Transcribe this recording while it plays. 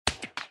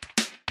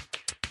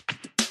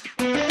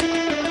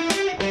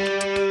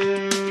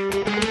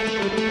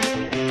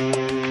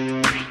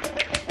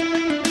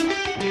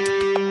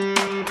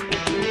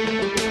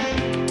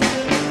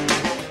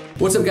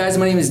What's up, guys?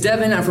 My name is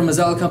Devin. I'm from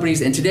Mazzella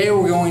Companies, and today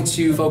we're going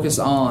to focus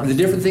on the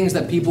different things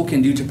that people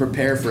can do to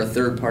prepare for a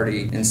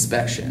third-party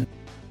inspection.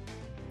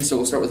 So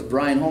we'll start with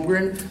Brian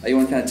Holmgren. You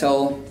want to kind of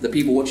tell the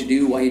people what you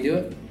do, why you do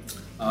it?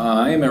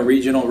 I am a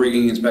regional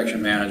rigging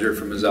inspection manager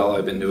for Mazzella.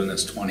 I've been doing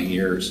this 20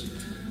 years.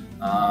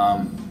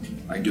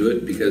 I do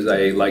it because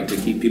I like to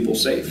keep people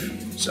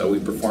safe. So we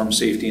perform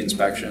safety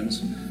inspections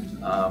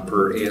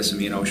per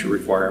ASME and OSHA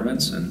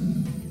requirements,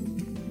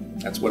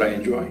 and that's what I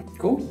enjoy.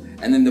 Cool.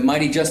 And then the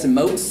mighty Justin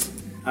Moats.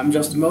 I'm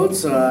Justin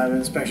Moats. I'm an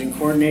inspection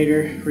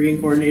coordinator,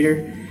 rigging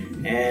coordinator,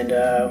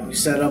 and we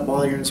set up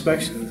all your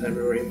inspections,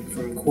 everything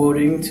from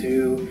quoting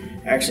to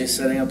actually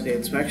setting up the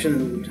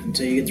inspection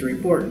until you get the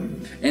report.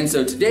 And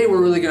so today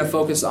we're really going to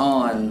focus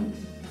on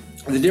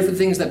the different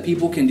things that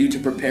people can do to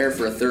prepare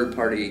for a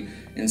third-party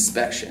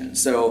inspection.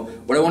 So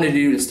what I wanted to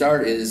do to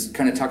start is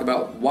kind of talk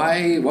about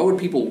why would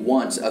people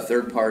want a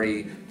third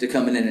party to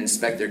come in and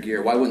inspect their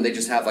gear? Why wouldn't they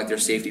just have like their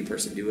safety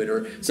person do it,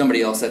 or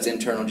somebody else that's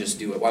internal just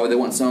do it? Why would they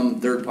want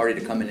some third party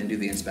to come in and do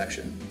the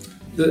inspection?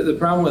 The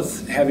problem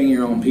with having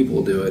your own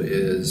people do it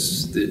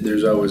is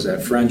there's always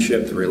that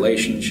friendship, the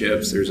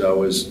relationships. There's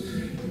always,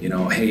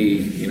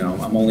 hey,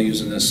 I'm only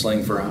using this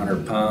sling for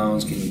 100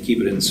 pounds. Can you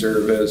keep it in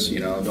service?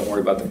 Don't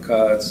worry about the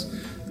cuts.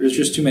 There's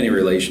just too many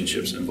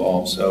relationships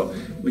involved. So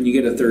when you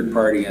get a third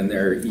party in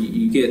there,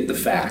 you get the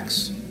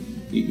facts.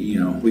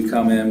 We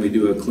come in, we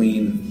do a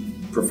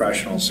clean,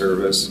 professional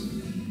service,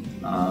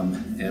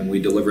 and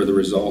we deliver the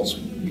results.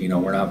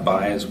 We're not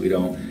biased. We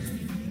don't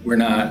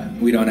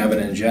have an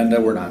agenda.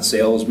 We're not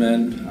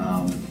salesmen.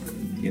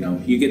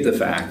 You get the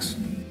facts.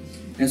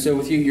 And so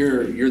with you,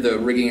 you're the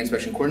rigging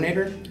inspection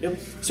coordinator? Yep.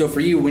 So for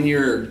you,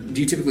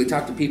 do you typically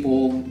talk to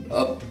people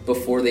up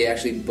before they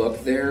actually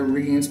book their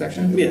rigging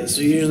inspection? Yeah,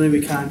 so usually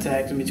we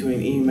contact them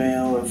between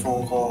email or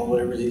phone call,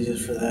 whatever's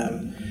easiest for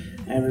them.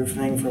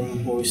 Everything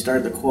from when we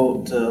start the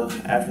quote to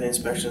after the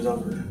inspection is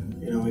over.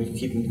 We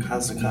keep in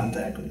constant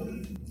contact with them.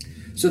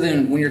 So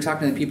then when you're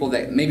talking to people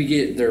that maybe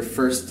get their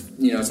first,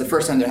 it's the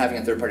first time they're having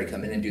a third party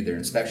come in and do their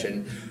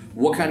inspection,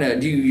 what kind of,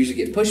 do you usually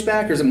get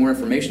pushback, or is it more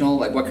informational?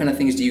 Like what kind of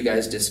things do you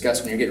guys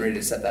discuss when you're getting ready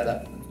to set that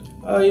up?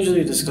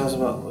 Usually discuss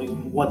about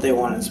what they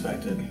want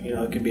inspected.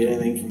 It could be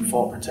anything from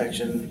fault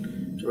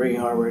protection to rigging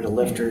hardware to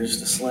lifters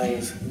to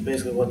slings,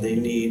 basically what they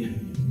need,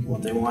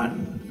 what they want,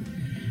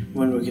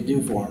 when we could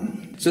do for them.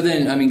 So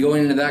then,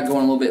 going into that, going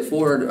a little bit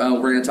forward,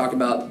 we're going to talk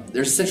about,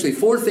 there's essentially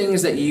 4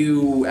 things that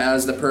you,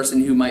 as the person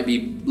who might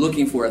be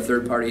looking for a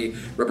third-party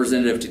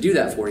representative to do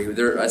that for you,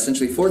 there are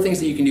essentially 4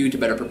 things that you can do to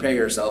better prepare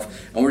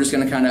yourself, and we're just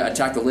going to kind of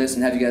attack the list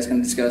and have you guys kind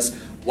of discuss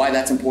why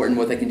that's important,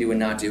 what they can do and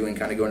not do, and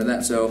kind of go into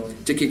that. So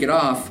to kick it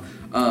off,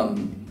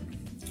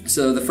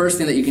 so the first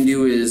thing that you can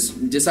do is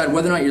decide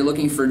whether or not you're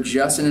looking for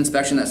just an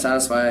inspection that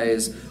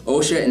satisfies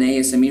OSHA and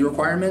ASME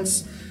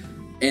requirements,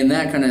 and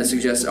that kind of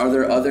suggests, are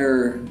there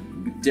other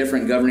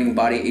different governing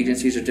body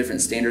agencies or different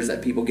standards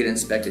that people get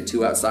inspected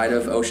to outside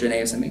of OSHA and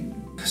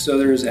ASME? So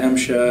there's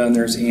MSHA and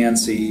there's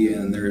ANSI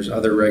and there's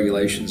other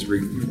regulations,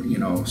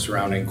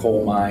 surrounding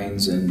coal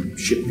mines and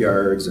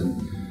shipyards,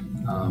 and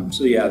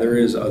there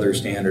is other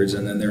standards.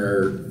 And then there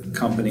are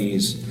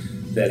companies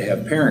that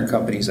have parent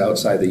companies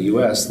outside the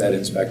U.S. that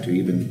inspect to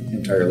even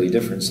entirely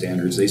different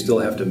standards. They still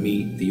have to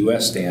meet the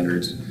U.S.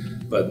 standards,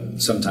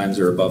 but sometimes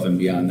they're above and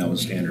beyond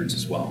those standards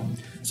as well.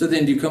 So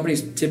then, do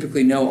companies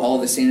typically know all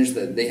the standards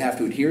that they have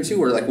to adhere to,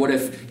 or like what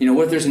if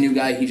there's a new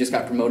guy, he just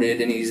got promoted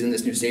and he's in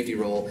this new safety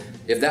role?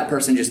 If that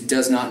person just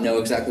does not know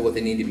exactly what they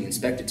need to be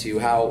inspected to,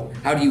 how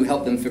do you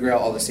help them figure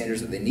out all the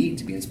standards that they need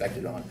to be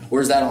inspected on, or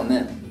is that on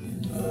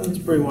them? It's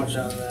pretty much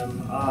on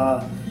them.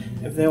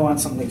 If they want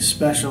something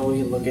special, we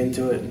can look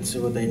into it and see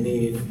what they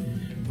need.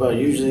 But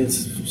usually it's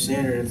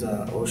standards,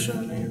 OSHA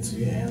and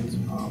ANSI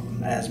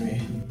and ASME.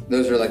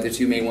 Those are like the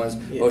 2 main ones.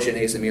 Yeah. OSHA and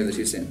ASME are the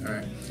 2 standards. All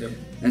right. Yep.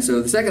 And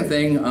so the second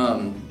thing,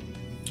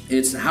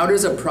 it's how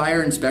does a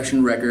prior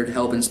inspection record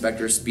help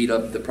inspectors speed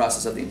up the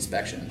process of the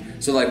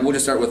inspection? So we'll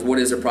just start with, what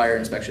is a prior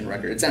inspection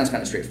record? It sounds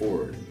kind of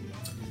straightforward.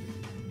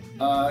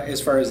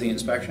 As far as the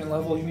inspection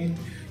level, you mean?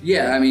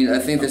 Yeah, I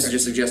think this is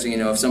just suggesting,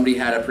 if somebody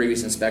had a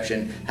previous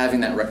inspection, having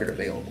that record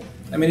available.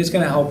 It's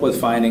going to help with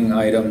finding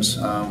items.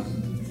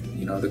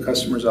 The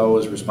customer's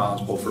always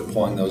responsible for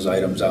pulling those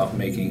items out and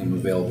making them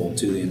available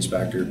to the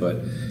inspector, but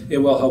it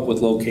will help with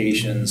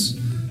locations,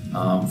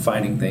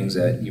 finding things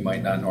that you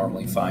might not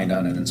normally find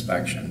on an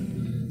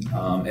inspection.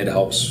 It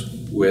helps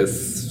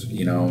with,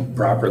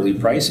 properly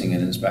pricing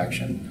an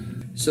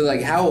inspection. So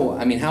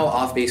how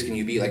off base can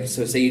you be?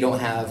 So say you don't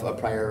have a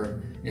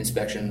prior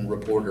inspection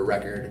report or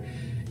record.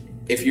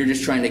 If you're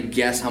just trying to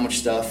guess how much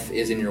stuff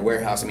is in your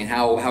warehouse,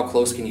 how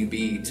close can you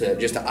be to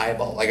just an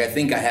eyeball? I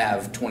think I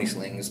have 20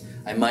 slings.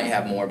 I might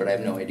have more, but I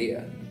have no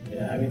idea.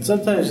 Yeah,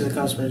 sometimes the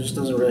customer just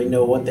doesn't really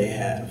know what they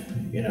have.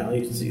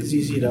 It's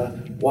easy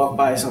to walk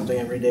by something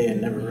every day and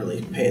never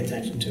really pay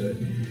attention to it.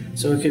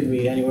 So it could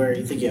be anywhere.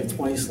 You think you have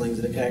 20 slings,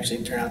 and it could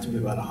actually turn out to be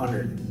about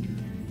 100.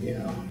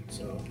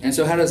 So. And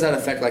so how does that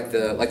affect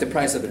the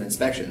price of an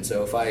inspection?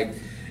 So if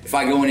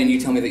I go in and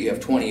you tell me that you have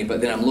 20, but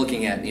then I'm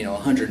looking at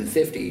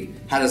 150,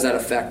 how does that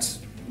affect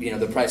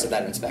the price of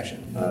that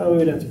inspection?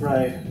 We'd have to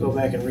probably go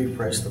back and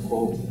reprice the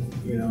quote,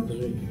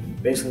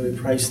 because we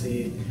price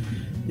the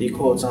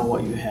quotes on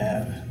what you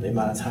have, the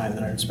amount of time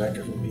that our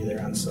inspectors will be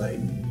there on site.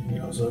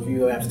 So if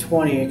you have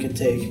 20, it could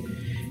take,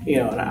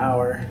 an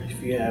hour.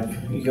 If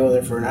you go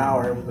there for an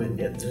hour, but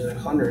yet there's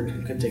 100,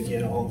 it could take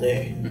you all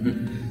day.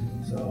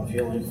 Mm-hmm. So if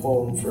you only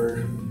quote them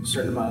for a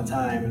certain amount of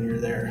time and you're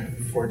there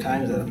 4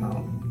 times that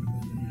amount,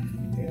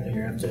 you're going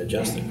to have to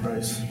adjust the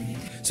price.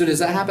 So does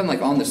that happen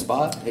like on the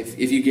spot?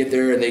 If you get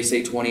there and they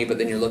say 20, but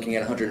then you're looking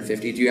at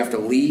 150, do you have to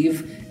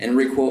leave and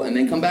requote and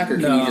then come back, or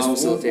can you just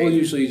facilitate? We'll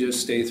usually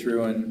just stay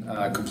through and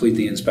complete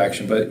the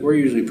inspection, but we're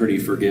usually pretty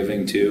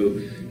forgiving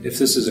too. If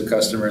this is a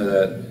customer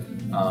that,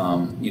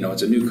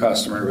 it's a new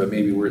customer, but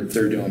maybe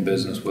they're doing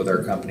business with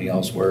our company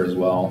elsewhere as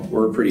well,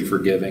 we're pretty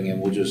forgiving,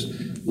 and we'll just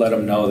let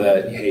them know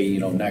that, hey,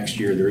 next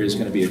year there is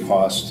going to be a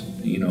cost,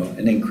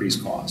 an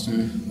increased cost,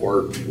 mm-hmm.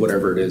 or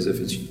whatever it is, if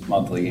it's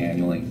monthly,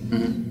 annually.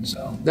 Mm-hmm.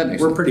 So that makes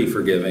we're sense. pretty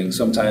forgiving.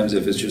 Sometimes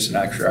if it's just an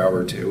extra hour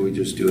or two, we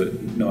just do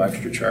it no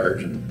extra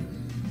charge and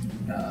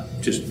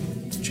just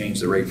change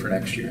the rate for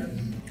next year.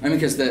 I mean,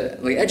 because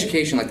the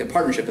education, the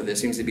partnership of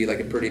this seems to be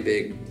a pretty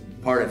big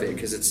part of it,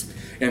 because it's,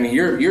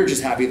 you're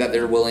just happy that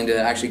they're willing to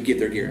actually get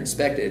their gear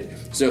inspected.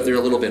 So if they're a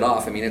little bit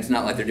off, it's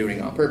not like they're doing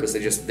it on purpose.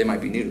 They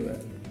might be new to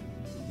it.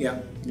 Yeah.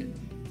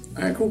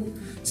 All right, cool.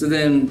 So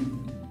then,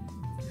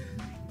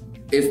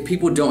 if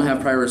people don't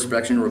have prior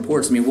inspection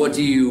reports, what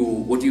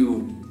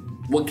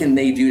can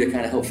they do to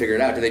kind of help figure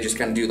it out? Do they just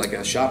kind of do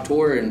a shop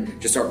tour and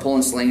just start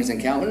pulling slings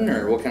and counting,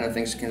 or what kind of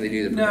things can they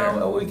do to prepare?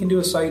 No, we can do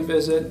a site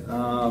visit.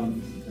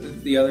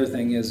 The other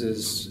thing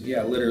is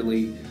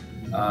literally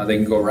they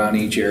can go around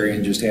each area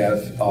and just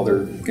have all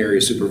their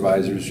area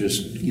supervisors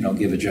just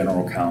give a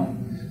general count.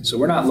 So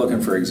we're not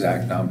looking for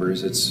exact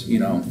numbers. It's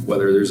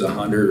whether there's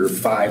 100 or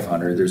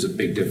 500, there's a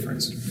big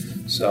difference.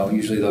 So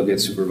usually they'll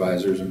get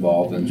supervisors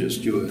involved and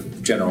just do a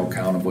general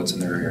count of what's in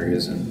their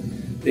areas, and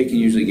they can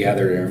usually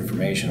gather their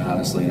information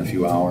honestly in a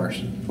few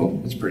hours.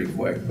 It's pretty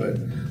quick, but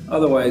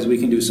otherwise we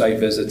can do site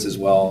visits as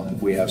well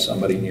if we have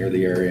somebody near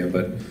the area.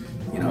 But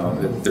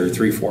if they're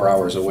 3-4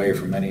 hours away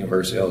from any of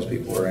our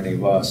salespeople or any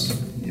of us,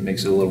 it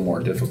makes it a little more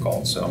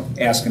difficult. So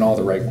asking all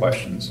the right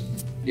questions.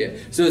 Yeah.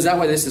 So is that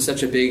why this is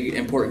such a big,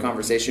 important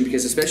conversation?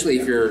 Because especially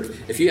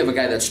if you have a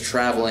guy that's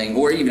traveling,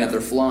 or even if they're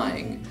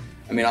flying,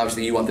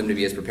 obviously you want them to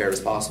be as prepared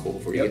as possible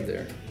before you get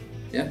there.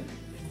 Yeah.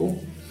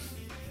 Cool.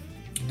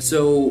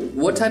 So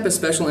what type of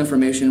special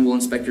information will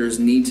inspectors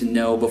need to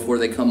know before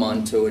they come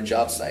onto a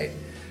job site?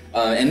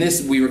 And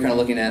this we were kind of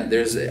looking at.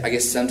 I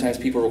guess sometimes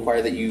people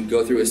require that you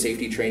go through a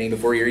safety training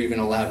before you're even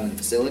allowed in the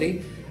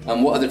facility.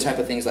 What other type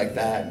of things like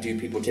that do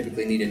people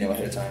typically need to know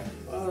ahead of time?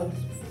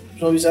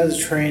 So besides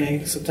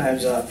training,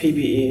 sometimes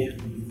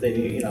PPE, they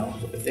need,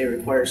 if they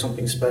require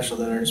something special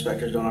that our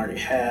inspectors don't already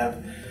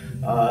have,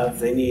 if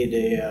they need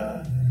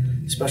a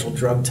special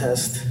drug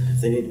test,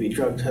 if they need to be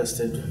drug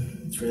tested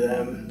through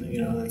them,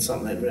 that's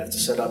something that we'd have to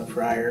set up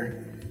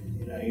prior.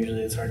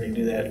 Usually it's hard to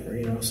do that for,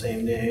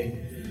 same day.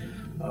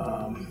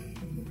 And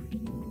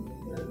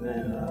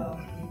then,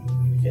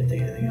 can't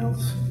think of anything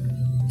else.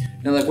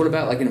 Now, what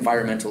about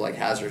environmental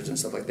hazards and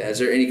stuff like that? Is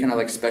there any kind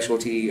of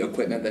specialty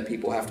equipment that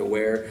people have to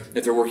wear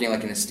if they're working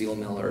in a steel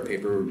mill or a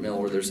paper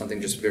mill where there's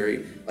something just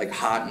very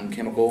hot and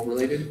chemical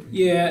related?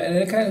 Yeah, and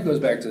it kind of goes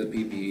back to the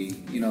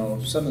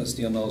PPE. Some of the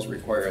steel mills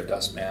require a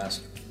dust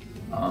mask,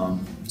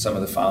 some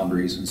of the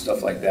foundries and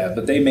stuff like that,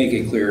 but they make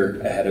it clear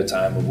ahead of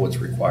time of what's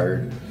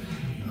required.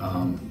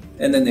 And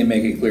then they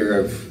make it clear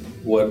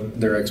of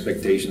what their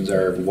expectations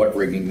are of what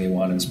rigging they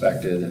want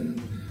inspected, and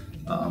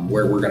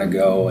where we're going to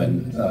go,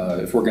 and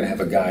if we're going to have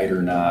a guide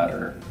or not,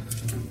 or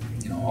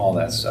all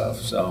that stuff.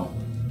 So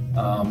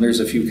there's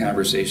a few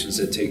conversations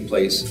that take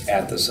place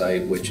at the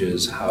site, which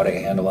is how to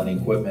handle any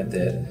equipment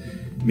that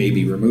may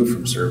be removed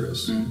from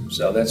service. Mm-hmm.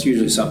 So that's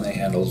usually something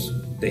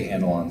they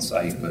handle on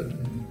site, but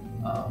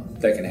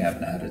that can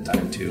happen ahead of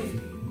time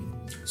too.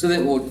 So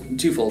then,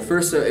 twofold.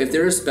 First, if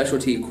there is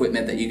specialty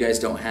equipment that you guys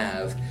don't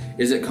have,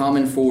 is it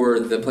common for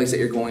the place that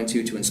you're going to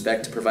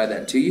inspect to provide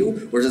that to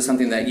you? Or is it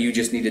something that you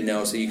just need to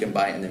know so you can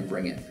buy it and then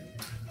bring it?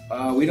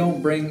 We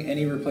don't bring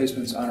any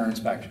replacements on our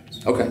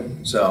inspections. Okay.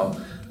 So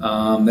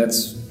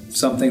that's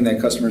something that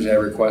customers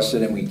have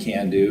requested and we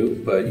can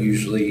do, but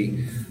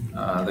usually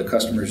the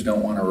customers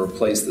don't want to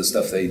replace the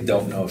stuff they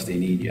don't know if they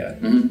need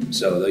yet. Mm-hmm.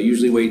 So they'll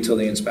usually wait till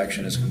the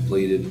inspection is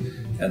completed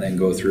and then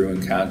go through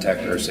and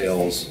contact our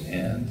sales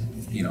and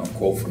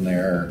quote from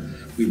there.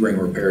 We bring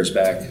repairs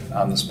back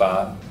on the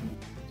spot.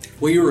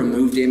 Will you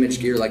remove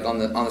damaged gear on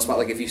the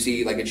spot? If you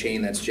see a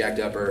chain that's jacked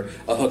up or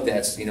a hook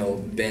that's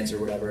bent or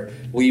whatever,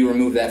 will you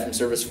remove that from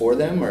service for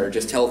them, or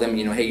just tell them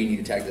hey, you need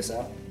to tag this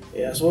out?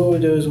 Yeah. So what we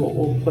do is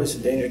we'll place a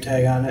danger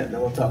tag on it, and then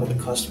we'll talk with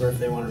the customer if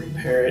they want to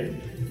repair it.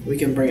 We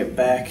can bring it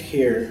back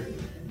here,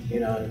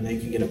 and they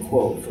can get a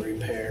quote for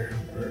repair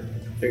or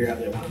figure out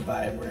if they want to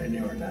buy it brand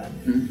new or not.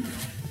 Mm-hmm.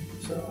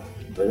 So.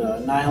 But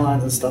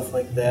nylons and stuff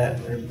like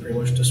that, they're pretty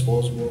much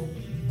disposable.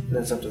 And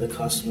that's up to the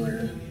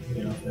customer,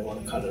 if they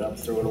want to cut it up,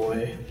 throw it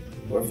away.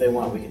 or if they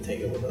want, we can take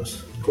it with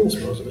us. Cool.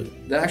 Dispose of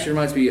it. That actually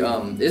reminds me,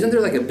 isn't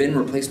there like a bin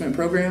replacement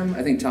program?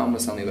 I think Tom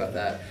was telling me about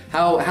that.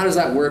 How does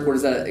that work? What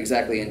does that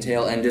exactly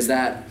entail? And does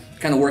that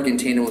kind of work in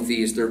tandem with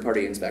these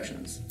third-party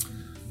inspections?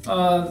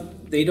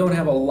 They don't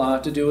have a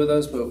lot to do with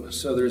us, but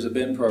so there's a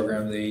bin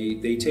program.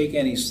 They take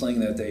any sling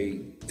that they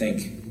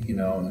think,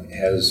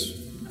 has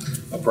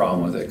a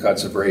problem with it,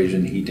 cuts,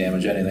 abrasion, heat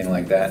damage, anything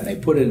like that, and they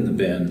put it in the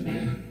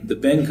bin. The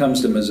bin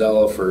comes to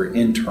Mazzella for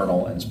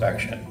internal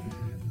inspection.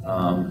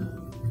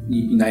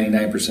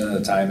 99% of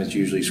the time it's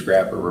usually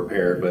scrap or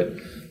repair, but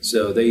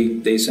so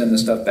they send the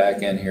stuff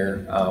back in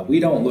here. We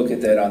don't look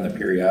at that on the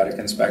periodic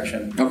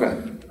inspection. Okay.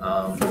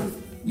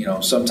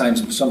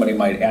 Sometimes somebody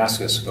might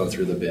ask us to go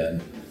through the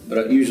bin,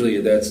 but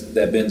usually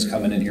that bin's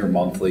coming in here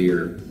monthly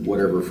or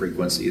whatever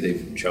frequency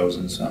they've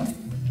chosen.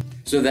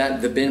 So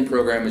that the bin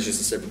program is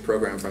just a separate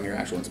program from your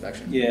actual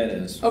inspection? Yeah, it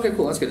is. Okay,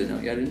 cool. That's good to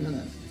know. Yeah, I didn't know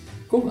that.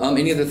 Cool.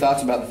 Any other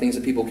thoughts about the things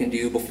that people can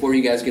do before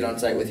you guys get on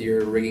site with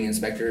your rigging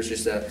inspectors,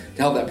 just to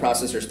help that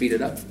process or speed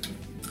it up?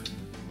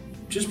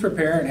 Just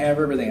prepare and have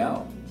everything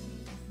out.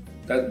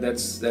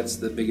 That's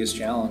the biggest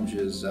challenge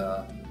is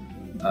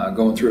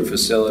going through a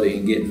facility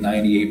and getting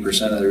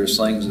 98% of their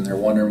slings, and they're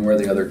wondering where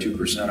the other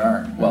 2%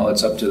 are. Well,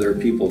 it's up to their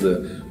people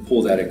to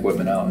pull that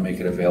equipment out and make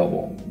it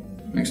available.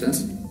 Makes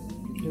sense.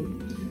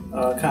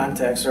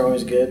 Contacts are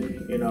always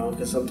good,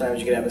 because sometimes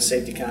you can have a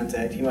safety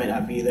contact. He might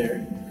not be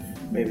there.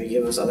 Maybe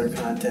give us other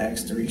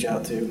contacts to reach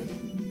out to,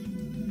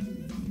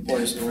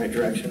 point us in the right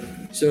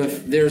direction. So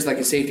if there's like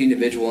a safety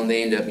individual and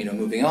they end up,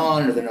 moving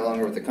on, or they're no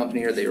longer with the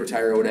company, or they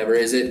retire or whatever,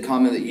 is it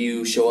common that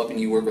you show up and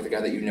you work with a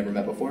guy that you've never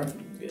met before?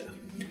 Yeah.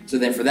 So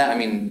then for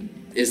that,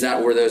 is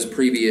that where those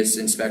previous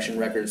inspection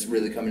records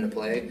really come into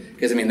play?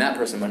 Because that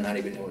person might not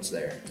even know it's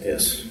there.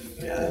 Yes.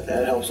 Yeah,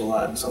 that helps a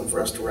lot. Something for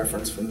us to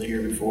reference from the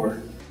year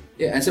before.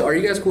 Yeah, and so are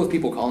you guys cool with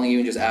people calling you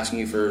and just asking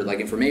you for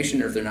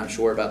information, or if they're not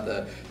sure about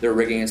their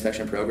rigging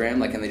inspection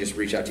program, can they just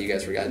reach out to you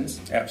guys for guidance?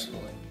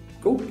 Absolutely.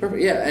 Cool,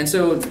 perfect. Yeah, and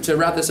so to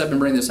wrap this up and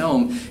bring this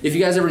home, if you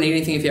guys ever need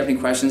anything, if you have any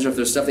questions, or if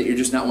there's stuff that you're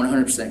just not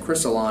 100%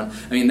 crystal on,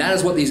 that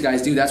is what these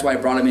guys do. That's why I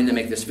brought them in to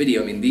make this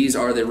video. These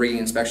are the rigging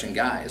inspection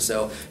guys.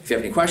 So if you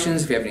have any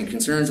questions, if you have any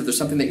concerns, if there's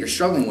something that you're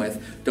struggling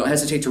with, don't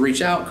hesitate to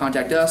reach out,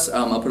 contact us.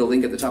 I'll put a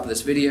link at the top of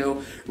this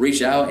video.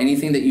 Reach out,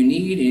 anything that you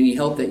need, any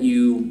help that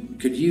you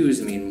could use.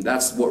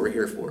 That's what we're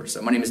here for.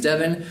 So my name is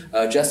Devin.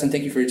 Justin,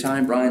 thank you for your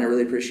time. Brian, I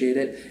really appreciate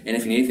it. And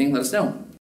if you need anything, let us know.